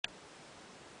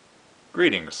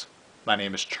Greetings. My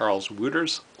name is Charles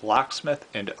Wooters, locksmith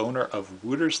and owner of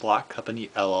Wooters Lock Company,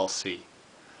 LLC.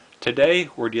 Today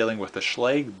we're dealing with the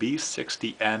Schlage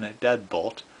B60N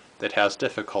deadbolt that has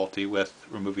difficulty with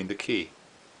removing the key.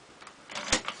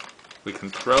 We can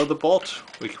throw the bolt,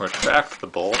 we can retract the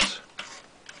bolt,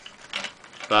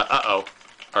 but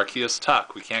our key is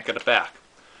stuck. We can't get it back.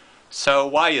 So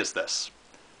why is this?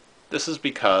 This is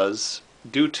because,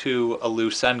 due to a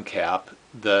loose end cap,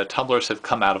 the tumblers have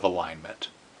come out of alignment.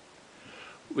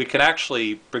 We can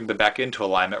actually bring them back into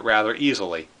alignment rather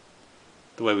easily.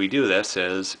 The way we do this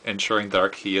is ensuring that our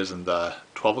key is in the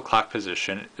 12 o'clock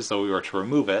position as though we were to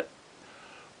remove it.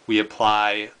 We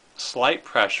apply slight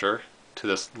pressure to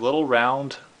this little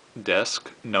round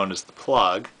disc known as the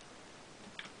plug,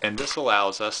 and this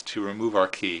allows us to remove our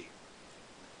key.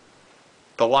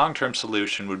 The long-term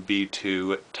solution would be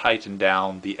to tighten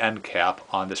down the end cap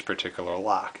on this particular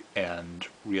lock and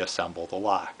reassemble the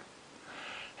lock.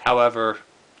 However,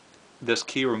 this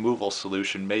key removal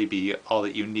solution may be all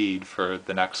that you need for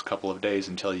the next couple of days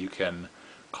until you can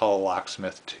call a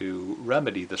locksmith to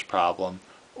remedy this problem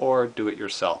or do it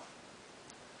yourself.